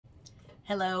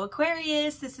Hello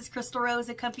Aquarius, this is Crystal Rose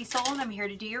at Comfy Soul and I'm here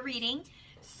to do your reading.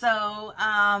 So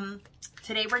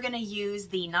today we're going to use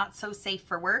the Not So Safe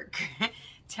for Work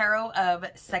Tarot of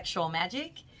Sexual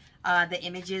Magic. The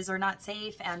images are not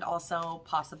safe and also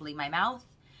possibly my mouth.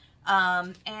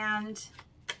 And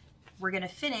we're going to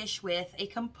finish with a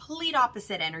complete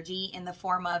opposite energy in the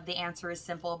form of The Answer is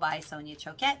Simple by Sonia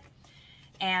Choquette.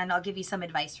 And I'll give you some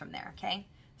advice from there, okay?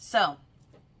 So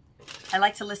I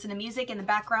like to listen to music in the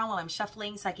background while I'm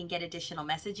shuffling so I can get additional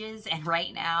messages. And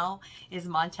right now is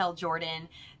Montel Jordan.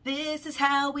 This is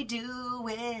how we do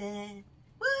it.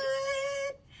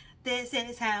 What? This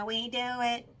is how we do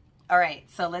it. All right,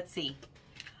 so let's see.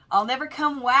 I'll never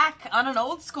come whack on an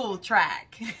old school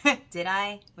track. Did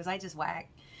I? Was I just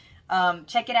whack?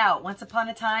 Check it out. Once Upon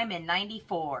a Time in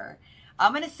 94.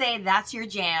 I'm going to say that's your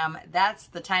jam. That's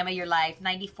the time of your life.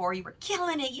 94, you were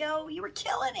killing it, yo. You were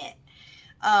killing it.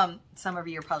 Some of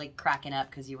you are probably cracking up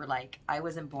because you were like, I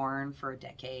wasn't born for a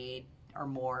decade or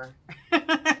more.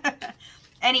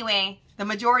 Anyway, the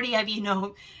majority of you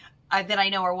know that I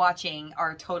know are watching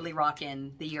are totally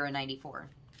rocking the year of 94.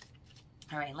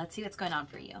 All right, let's see what's going on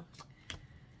for you.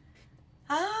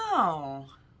 Oh,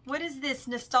 what is this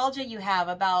nostalgia you have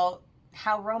about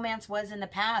how romance was in the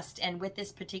past and with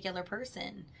this particular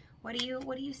person? What are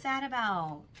you sad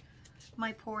about?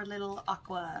 My poor little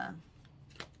Aqua.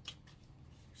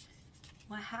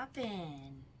 What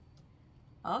happened?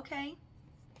 Okay.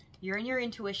 You're in your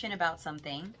intuition about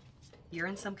something. You're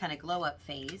in some kind of glow up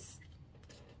phase.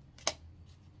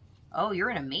 Oh, you're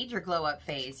in a major glow up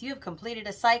phase. You have completed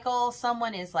a cycle.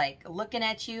 Someone is like looking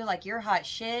at you like you're hot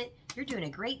shit. You're doing a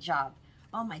great job.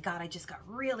 Oh my God, I just got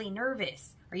really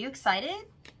nervous. Are you excited?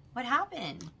 What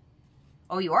happened?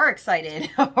 Oh, you are excited.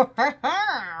 What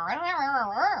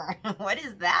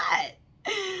is that?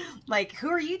 Like, who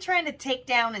are you trying to take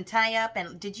down and tie up?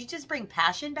 And did you just bring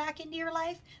passion back into your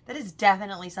life? That is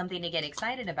definitely something to get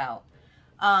excited about.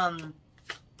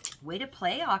 Way to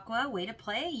play, Aqua. Way to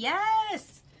play.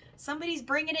 Yes. Somebody's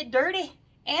bringing it dirty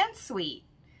and sweet.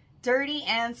 Dirty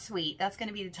and sweet. That's going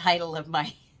to be the title of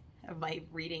my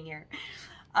reading here.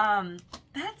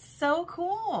 That's so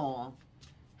cool.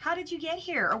 How did you get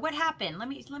here? Or what happened? Let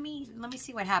me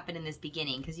see what happened in this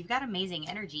beginning, because you've got amazing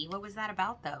energy. What was that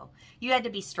about though? You had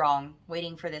to be strong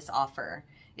waiting for this offer.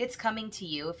 It's coming to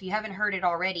you. If you haven't heard it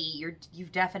already,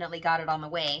 you've definitely got it on the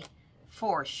way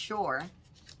for sure.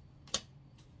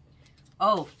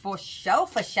 Oh, for sure,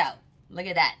 for sure. Look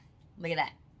at that. Look at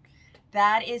that.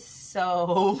 That is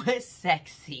so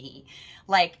sexy.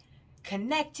 Like,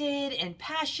 connected and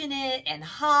passionate and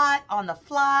hot on the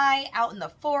fly out in the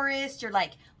forest. You're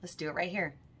like, let's do it right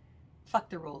here. Fuck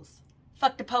the rules.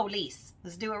 Fuck the police.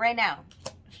 Let's do it right now.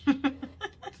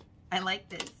 I like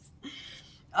this.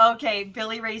 Okay,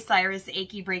 Billy Ray Cyrus'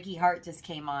 Achy Breaky Heart just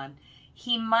came on.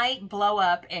 He might blow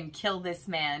up and kill this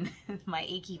man. My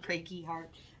achy breaky heart.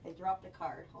 I dropped the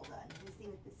card. Hold on. Let me see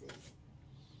what this is.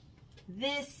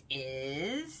 This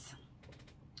is,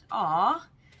 aw,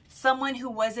 someone who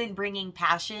wasn't bringing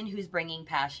passion, who's bringing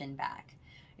passion back.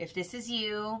 If this is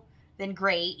you, then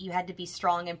great. You had to be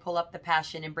strong and pull up the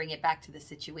passion and bring it back to the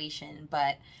situation.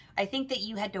 But I think that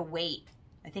you had to wait.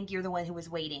 I think you're the one who was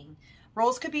waiting.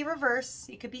 Roles could be reversed.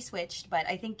 It could be switched. But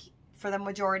I think for the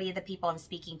majority of the people I'm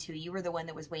speaking to, you were the one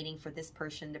that was waiting for this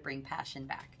person to bring passion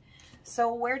back.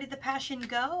 So where did the passion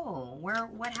go?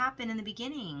 What happened in the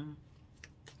beginning?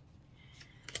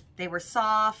 They were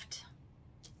soft.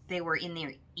 They were in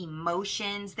their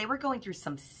emotions. They were going through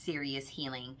some serious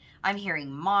healing. I'm hearing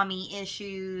mommy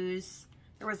issues.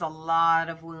 There was a lot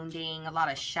of wounding, a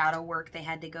lot of shadow work they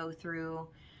had to go through.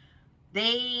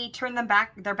 They turned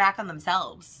their back on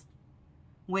themselves,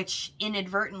 which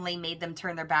inadvertently made them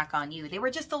turn their back on you. They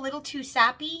were just a little too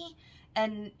sappy,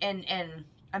 and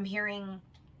I'm hearing,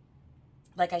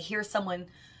 like, I hear someone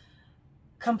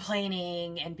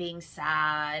complaining and being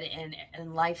sad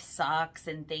and life sucks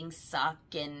and things suck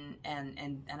and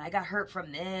I got hurt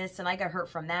from this and I got hurt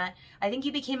from that. I think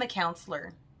you became a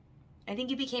counselor. I think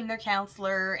you became their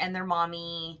counselor and their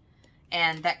mommy,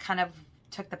 and that kind of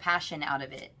took the passion out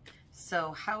of it.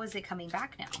 So how is it coming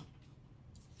back now?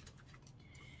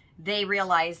 They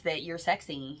realize that you're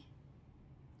sexy,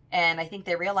 and I think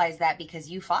they realize that because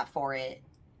you fought for it.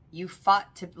 You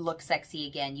fought to look sexy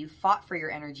again. You fought for your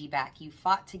energy back. You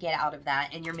fought to get out of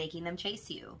that, and you're making them chase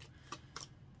you.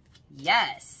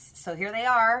 Yes. So here they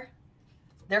are.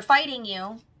 They're fighting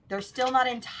you. They're still not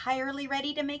entirely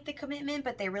ready to make the commitment,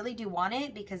 but they really do want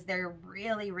it because they're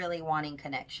really, really wanting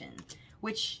connection,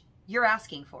 which you're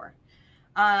asking for.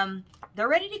 They're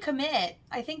ready to commit.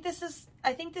 I think this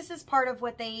is part of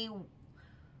what they...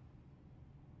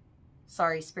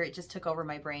 Sorry, Spirit just took over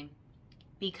my brain.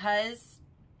 because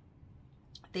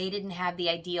they didn't have the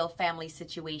ideal family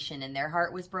situation and their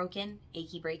heart was broken,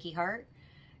 achy breaky heart,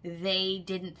 they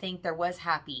didn't think there was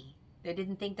happy. They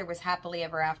didn't think there was happily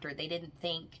ever after. They didn't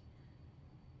think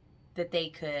that they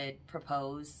could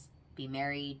propose, be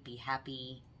married, be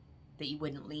happy, that you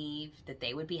wouldn't leave, that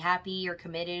they would be happy or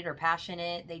committed or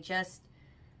passionate. They just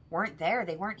weren't there.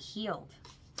 They weren't healed.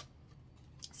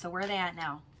 So where are they at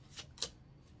now?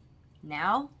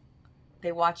 Now,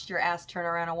 they watched your ass turn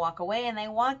around and walk away, and they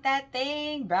want that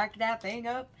thing. Back that thing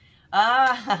up.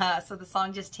 So the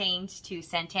song just changed to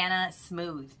Santana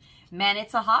Smooth. Man,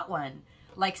 it's a hot one.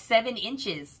 Like 7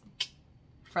 inches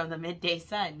from the midday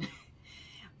sun.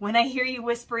 When I hear you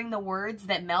whispering the words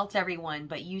that melt everyone,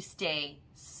 but you stay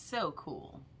so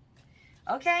cool.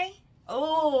 Okay.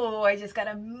 Oh, I just got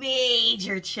a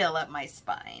major chill up my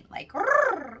spine. Like,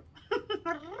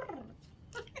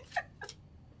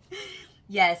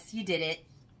 yes, you did it.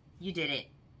 You did it.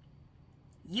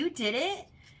 You did it.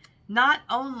 Not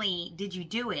only did you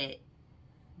do it,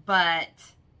 but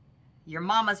your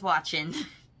mama's watching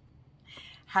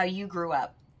how you grew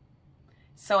up.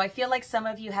 So I feel like some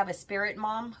of you have a spirit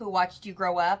mom who watched you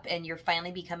grow up and you're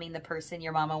finally becoming the person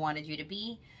your mama wanted you to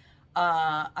be.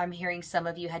 I'm hearing some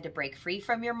of you had to break free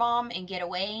from your mom and get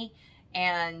away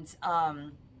and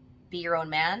be your own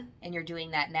man, and you're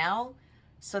doing that now.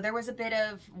 So there was a bit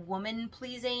of woman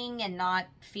pleasing and not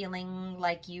feeling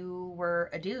like you were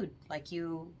a dude, like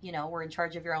you know, were in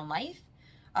charge of your own life.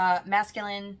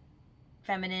 Masculine,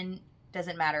 feminine,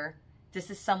 doesn't matter. This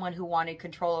is someone who wanted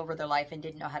control over their life and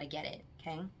didn't know how to get it,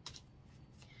 okay?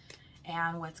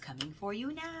 And what's coming for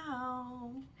you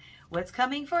now? What's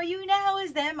coming for you now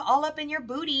is them all up in your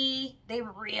booty. They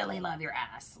really love your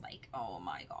ass. Like, oh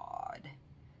my God.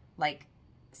 Like,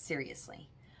 seriously.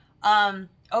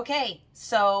 Okay,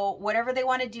 so whatever they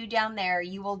want to do down there,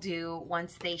 you will do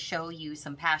once they show you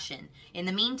some passion. In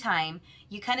the meantime,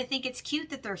 you kind of think it's cute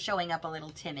that they're showing up a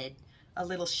little timid, a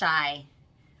little shy,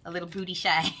 a little booty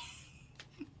shy.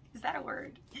 Is that a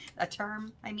word? A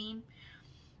term, I mean?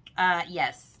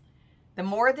 Yes. The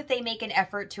more that they make an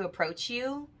effort to approach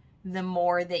you, the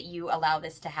more that you allow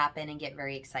this to happen and get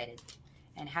very excited.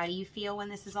 And how do you feel when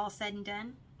this is all said and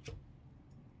done?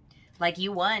 Like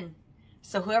you won.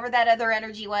 So whoever that other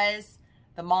energy was,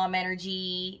 the mom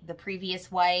energy, the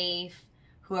previous wife,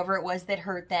 whoever it was that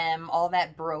hurt them, all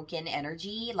that broken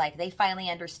energy, like they finally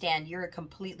understand you're a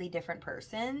completely different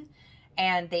person.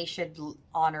 And they should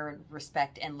honor,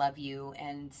 respect, and love you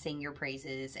and sing your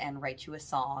praises and write you a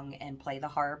song and play the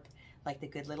harp like the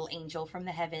good little angel from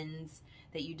the heavens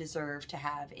that you deserve to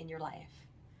have in your life.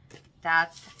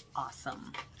 That's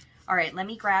awesome. All right, let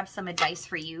me grab some advice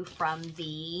for you from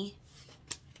the,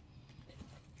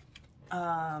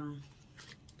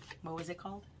 what was it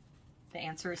called? The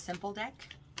Answer is Simple deck.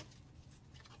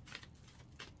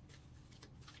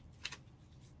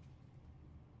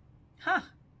 Huh.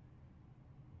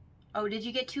 Oh, did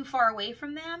you get too far away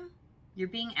from them? You're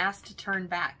being asked to turn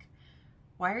back.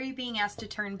 Why are you being asked to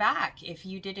turn back if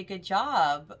you did a good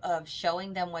job of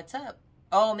showing them what's up?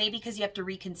 Oh, maybe because you have to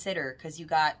reconsider because you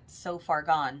got so far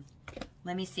gone.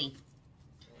 Let me see.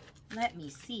 Let me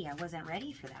see. I wasn't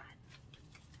ready for that.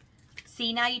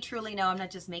 See, now you truly know I'm not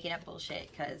just making up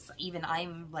bullshit, because even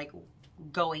I'm like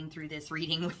going through this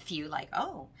reading with you like,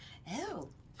 oh,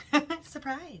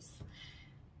 surprise.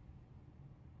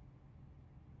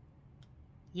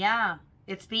 Yeah,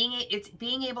 it's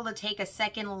being able to take a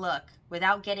second look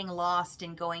without getting lost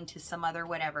and going to some other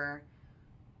whatever.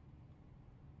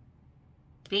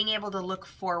 Being able to look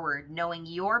forward, knowing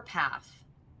your path.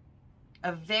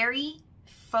 A very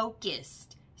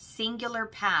focused, singular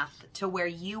path to where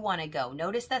you want to go.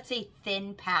 Notice that's a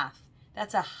thin path.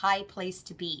 That's a high place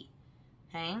to be.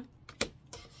 Okay?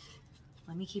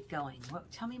 Let me keep going.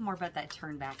 Tell me more about that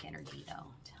turn back energy, though.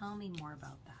 Tell me more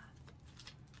about that.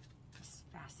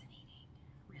 Fascinating.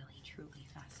 Really, truly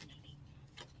fascinating.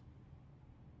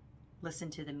 Listen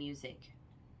to the music.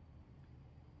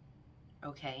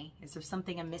 Okay, is there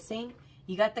something I'm missing?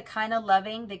 You got the kind of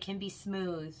loving that can be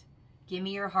smooth. Give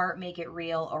me your heart, make it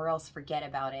real, or else forget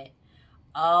about it.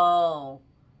 Oh,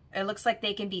 it looks like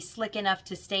they can be slick enough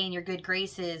to stay in your good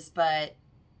graces, but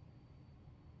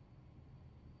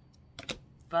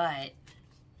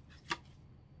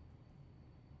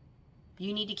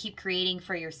you need to keep creating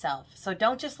for yourself. So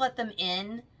don't just let them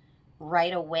in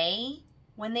right away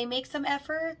when they make some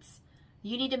efforts.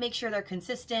 You need to make sure they're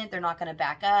consistent. They're not going to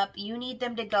back up. You need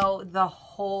them to go the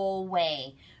whole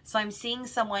way. So I'm seeing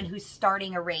someone who's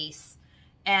starting a race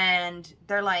and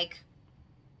they're like,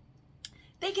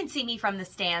 they can see me from the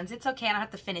stands. It's okay. I don't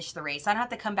have to finish the race. I don't have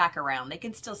to come back around. They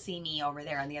can still see me over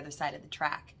there on the other side of the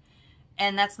track.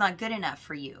 And that's not good enough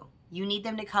for you. You need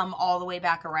them to come all the way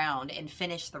back around and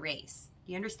finish the race.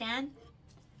 Do you understand?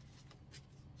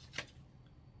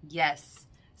 Yes.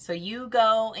 So you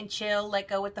go and chill, let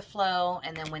go with the flow,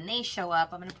 and then when they show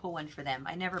up, I'm going to pull one for them.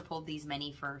 I never pulled these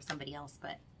many for somebody else,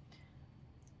 but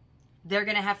they're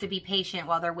going to have to be patient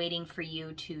while they're waiting for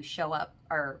you to show up,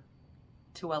 or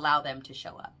to allow them to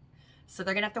show up. So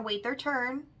they're going to have to wait their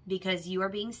turn because you are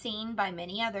being seen by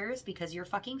many others because you're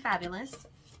fucking fabulous.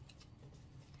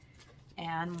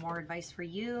 And more advice for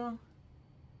you.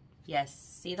 Yes,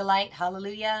 see the light,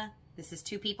 hallelujah. This is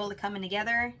two people coming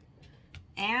together.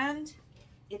 And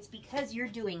it's because you're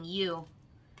doing you.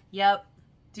 Yep,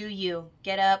 do you.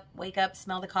 Get up, wake up,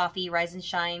 smell the coffee, rise and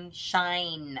shine,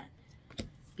 shine.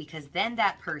 Because then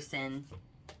that person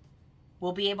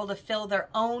will be able to fill their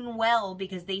own well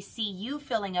because they see you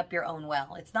filling up your own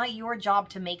well. It's not your job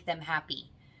to make them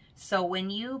happy. So when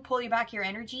you pull back your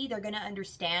energy, they're going to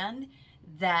understand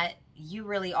that you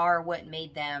really are what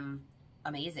made them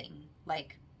amazing.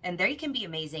 Like, and they can be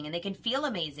amazing and they can feel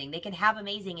amazing. They can have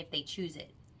amazing if they choose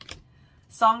it.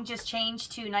 Song just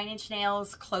changed to 9 Inch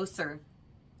Nails, Closer.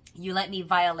 You let me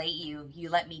violate you. You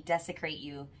let me desecrate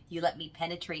you. You let me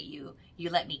penetrate you. You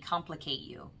let me complicate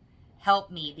you.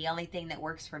 Help me. The only thing that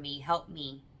works for me. Help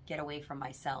me get away from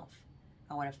myself.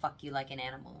 I want to fuck you like an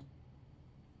animal.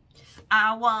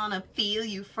 I want to feel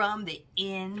you from the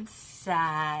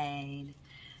inside.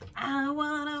 I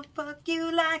want to fuck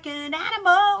you like an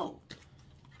animal.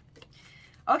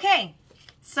 Okay,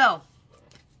 so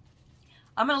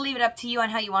I'm going to leave it up to you on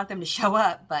how you want them to show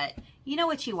up, but you know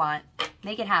what you want.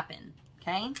 Make it happen,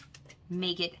 okay?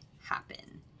 Make it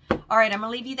happen. All right, I'm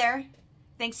going to leave you there.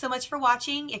 Thanks so much for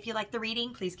watching. If you like the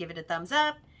reading, please give it a thumbs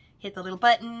up. Hit the little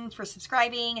button for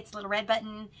subscribing. It's a little red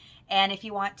button. And if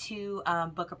you want to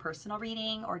book a personal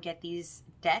reading or get these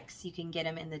decks, you can get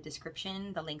them in the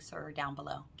description. The links are down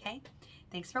below, okay?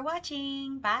 Thanks for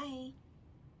watching. Bye.